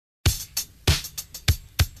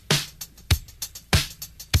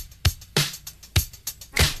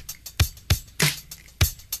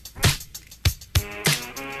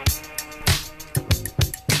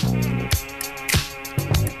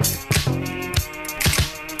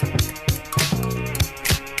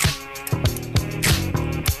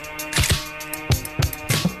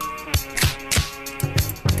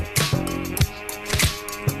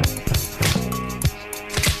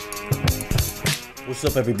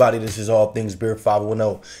up, everybody? This is All Things Beer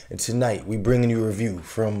 510, and tonight we bringing you a review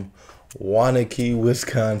from Waunakee,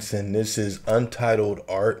 Wisconsin. This is Untitled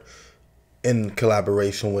Art in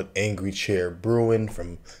collaboration with Angry Chair Brewing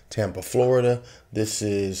from Tampa, Florida. This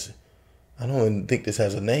is, I don't even think this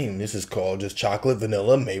has a name. This is called just Chocolate,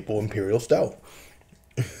 Vanilla, Maple, Imperial Stout.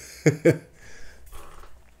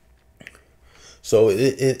 So it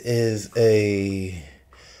is a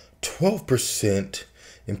 12%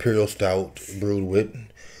 Imperial Stout brewed with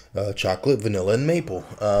chocolate, vanilla, and maple.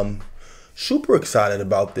 Super excited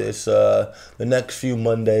about this. The next few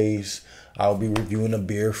Mondays, I'll be reviewing a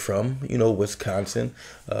beer from, Wisconsin.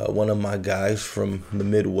 One of my guys from the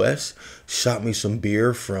Midwest shot me some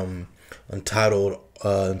beer from Untitled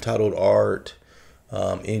Art,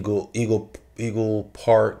 Eagle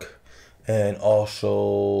Park, and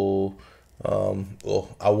also...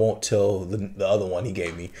 well, I won't tell the other one he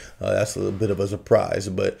gave me. That's a little bit of a surprise.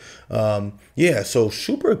 But yeah, so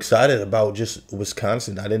super excited about just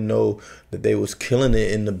Wisconsin. I didn't know that they was killing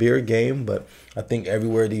it in the beer game, but I think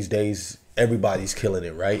everywhere these days, everybody's killing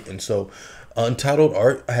it, right? And so Untitled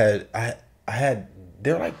Art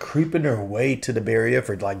they're like creeping their way to the Bay Area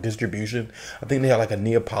for like distribution. I think they had like a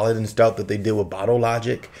Neapolitan stout that they did with Bottle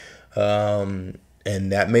Logic, and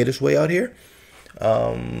that made its way out here.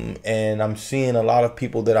 And I'm seeing a lot of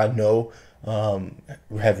people that I know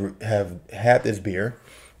have had this beer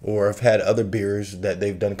or have had other beers that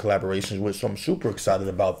they've done collaborations with. So I'm super excited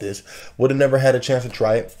about this. Would have never had a chance to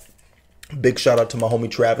try it. Big shout out to my homie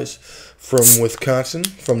Travis from Wisconsin,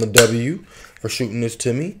 from the W, for shooting this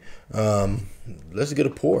to me. Let's get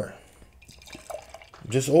a pour.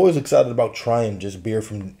 Just always excited about trying just beer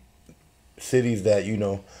from cities that,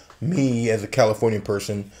 me as a California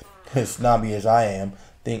person, as snobby as I am,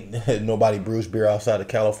 think that nobody brews beer outside of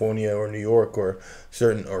California or New York or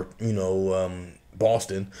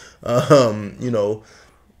Boston.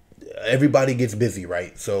 Everybody gets busy,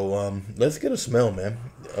 right? So let's get a smell, man.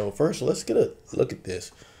 First, let's get a look at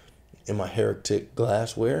this in my Heretic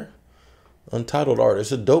glassware. Untitled Art.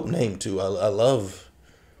 It's a dope name too. I love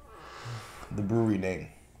the brewery name.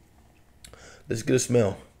 Let's get a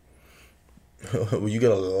smell. Well, you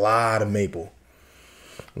get a lot of maple.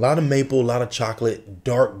 A lot of maple, a lot of chocolate,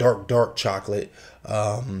 dark chocolate.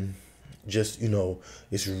 Just,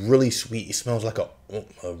 it's really sweet. It smells like a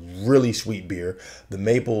really sweet beer. The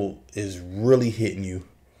maple is really hitting you.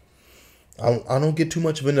 I don't get too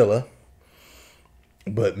much vanilla,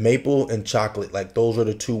 but maple and chocolate, like those are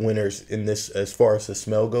the two winners in this as far as the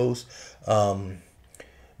smell goes.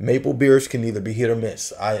 Maple beers can either be hit or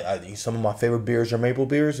miss. Some of my favorite beers are maple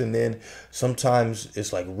beers, and then sometimes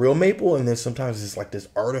it's like real maple, and then sometimes it's like this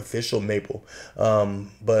artificial maple.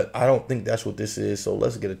 But I don't think that's what this is, so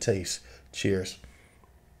let's get a taste. Cheers.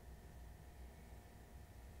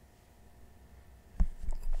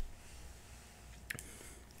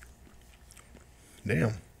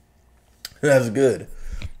 Damn. That's good.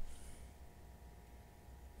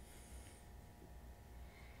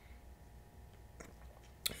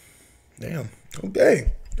 Damn.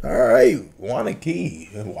 Okay. All right.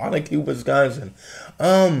 Waunakee, Wisconsin.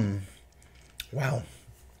 Wow.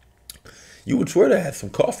 You would swear that had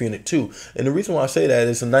some coffee in it too. And the reason why I say that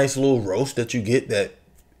is a nice little roast that you get that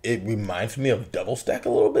it reminds me of double stack a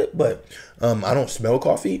little bit, but I don't smell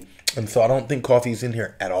coffee. And so I don't think coffee is in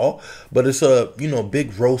here at all, but it's a,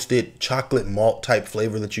 big roasted chocolate malt type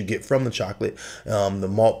flavor that you get from the chocolate. The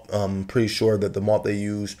malt, I'm pretty sure that the malt they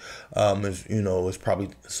use is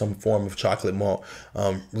probably some form of chocolate malt.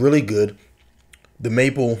 Really good. The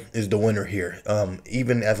maple is the winner here.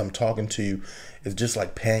 Even as I'm talking to you, it's just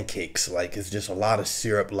like pancakes. Like it's just a lot of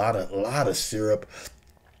syrup, a lot of syrup.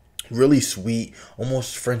 Really sweet,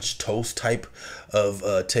 almost French toast type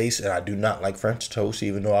of taste, and I do not like French toast,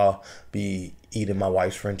 even though I'll be eating my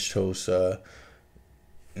wife's French toast.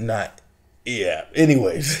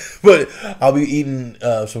 Anyways, but I'll be eating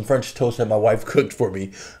some French toast that my wife cooked for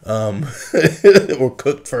me, or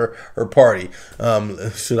cooked for her party,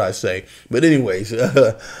 should I say. But anyways,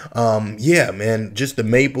 yeah, man, just the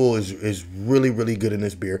maple is really, really good in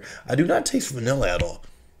this beer. I do not taste vanilla at all.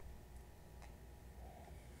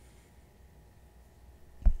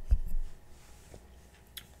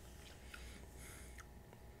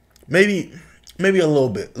 Maybe a little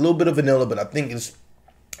bit of vanilla, but I think it's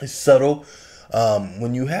subtle.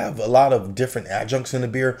 When you have a lot of different adjuncts in the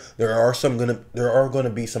beer, there are going to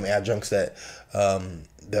be some adjuncts that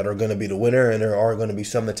are going to be the winner, and there are going to be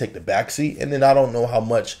some that take the backseat. And then I don't know how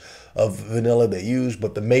much of vanilla they use,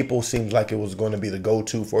 but the maple seems like it was going to be the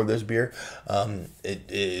go-to for this beer. It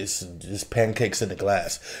is just pancakes in the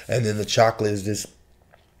glass, and then the chocolate is just,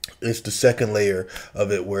 it's the second layer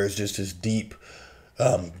of it, where it's just this deep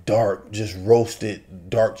dark, just roasted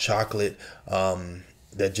dark chocolate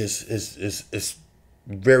that just is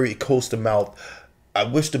very coast to mouth. I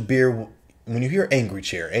wish the beer, when you hear Angry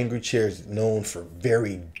Chair is known for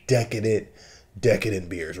very decadent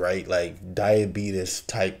beers, right? Like diabetes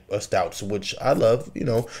type of stouts, which I love, you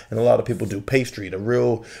know, and a lot of people do. Pastry, the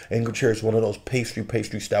real Angry Chair is one of those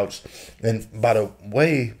pastry stouts. And by the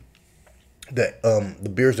way, that the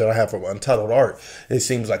beers that I have from Untitled Art, it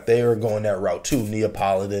seems like they are going that route too.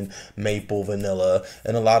 Neapolitan, maple, vanilla,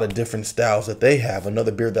 and a lot of different styles that they have.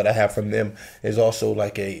 Another beer that I have from them is also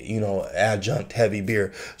like a, you know, adjunct heavy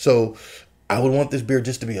beer. So I would want this beer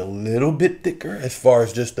just to be a little bit thicker as far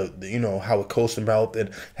as just the you know, how it coats the mouth and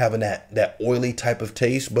having that oily type of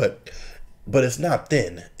taste, but it's not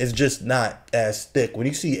thin. It's just not as thick. When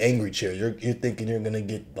you see Angry Chair, you're thinking you're gonna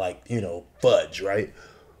get like, you know, fudge, right?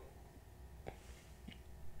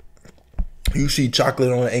 You see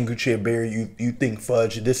chocolate on an Angry Chair beer, you think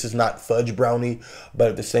fudge. This is not fudge brownie, but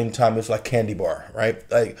at the same time, it's like candy bar, right?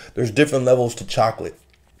 Like there's different levels to chocolate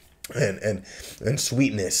and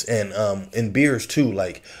sweetness, and in beers too.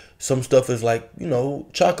 Like some stuff is like, you know,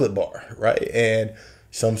 chocolate bar, right? And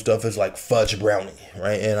some stuff is like fudge brownie,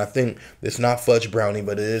 right? And I think it's not fudge brownie,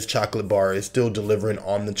 but it is chocolate bar. It's still delivering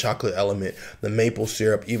on the chocolate element. The maple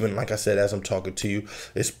syrup, even like I said, as I'm talking to you,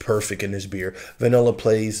 is perfect in this beer. Vanilla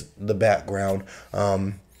plays the background.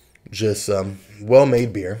 Just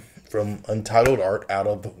well-made beer from Untitled Art out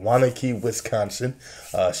of Waunakee, Wisconsin.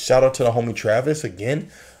 Shout out to the homie Travis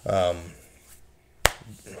again.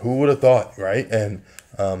 Who would have thought, right? And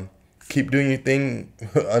keep doing your thing,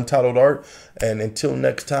 Untitled Art. And until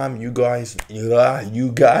next time, you guys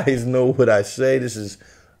know what I say. This is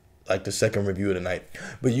like the second review of the night.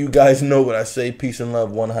 But you guys know what I say. Peace and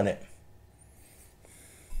love, 100.